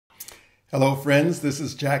Hello, friends. This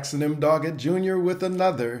is Jackson M. Doggette Jr. with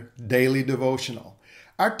another daily devotional.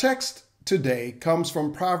 Our text today comes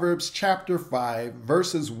from Proverbs chapter 5,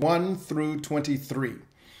 verses 1 through 23.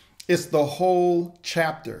 It's the whole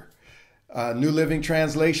chapter. New Living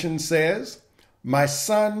Translation says, "My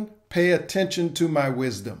son, pay attention to my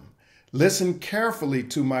wisdom. Listen carefully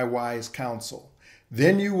to my wise counsel.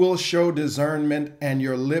 Then you will show discernment and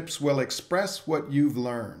your lips will express what you've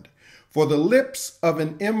learned. For the lips of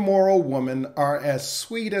an immoral woman are as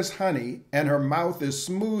sweet as honey, and her mouth is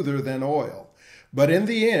smoother than oil. But in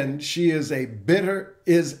the end, she is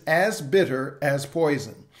as bitter as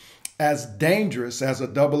poison, as dangerous as a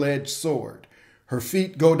double-edged sword. Her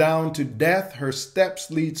feet go down to death, her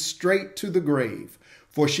steps lead straight to the grave.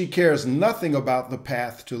 For she cares nothing about the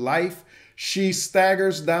path to life. She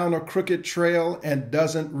staggers down a crooked trail and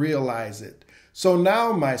doesn't realize it. So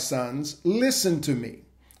now, my sons, listen to me.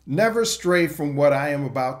 Never stray from what I am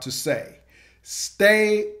about to say.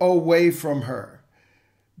 Stay away from her.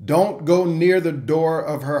 Don't go near the door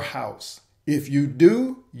of her house. If you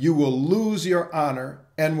do, you will lose your honor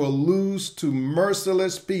and will lose to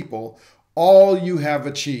merciless people all you have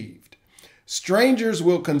achieved. Strangers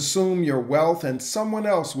will consume your wealth and someone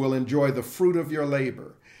else will enjoy the fruit of your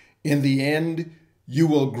labor. In the end, you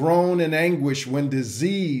will groan in anguish when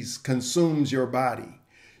disease consumes your body.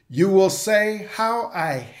 You will say, 'How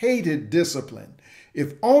I hated discipline.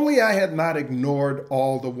 If only I had not ignored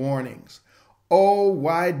all the warnings. Oh,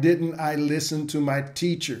 why didn't I listen to my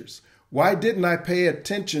teachers? Why didn't I pay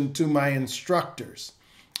attention to my instructors?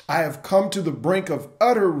 I have come to the brink of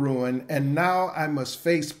utter ruin, and now I must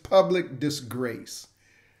face public disgrace.'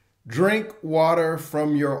 Drink water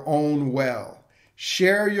from your own well.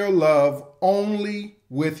 Share your love only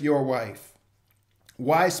with your wife.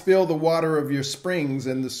 Why spill the water of your springs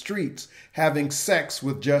in the streets, having sex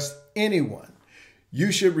with just anyone?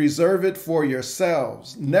 You should reserve it for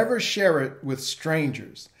yourselves. Never share it with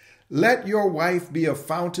strangers. Let your wife be a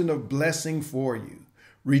fountain of blessing for you.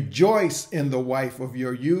 Rejoice in the wife of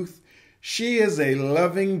your youth. She is a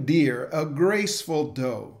loving deer, a graceful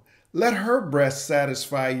doe. Let her breast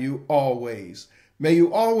satisfy you always. May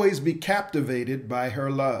you always be captivated by her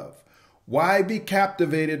love. Why be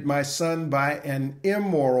captivated, my son, by an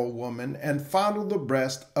immoral woman and fondle the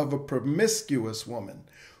breast of a promiscuous woman?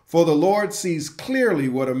 For the Lord sees clearly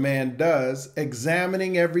what a man does,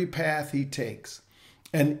 examining every path he takes.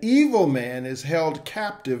 An evil man is held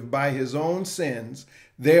captive by his own sins.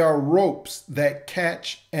 They are ropes that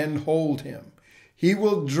catch and hold him. He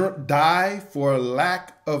will die for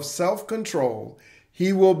lack of self-control.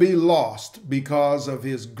 He will be lost because of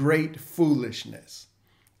his great foolishness."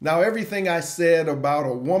 Now, everything I said about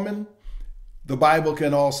a woman, the Bible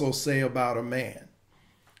can also say about a man.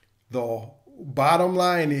 The bottom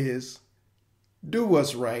line is, do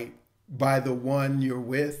what's right by the one you're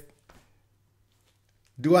with.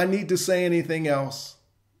 Do I need to say anything else?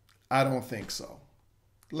 I don't think so.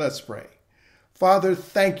 Let's pray. Father,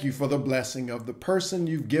 thank you for the blessing of the person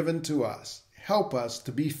you've given to us. Help us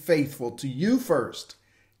to be faithful to you first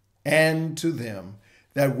and to them,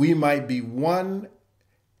 that we might be one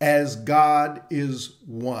as God is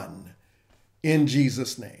one. In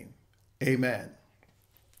Jesus' name, amen.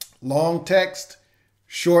 Long text,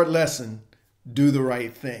 short lesson, do the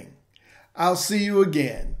right thing. I'll see you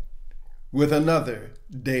again with another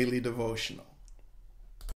daily devotional.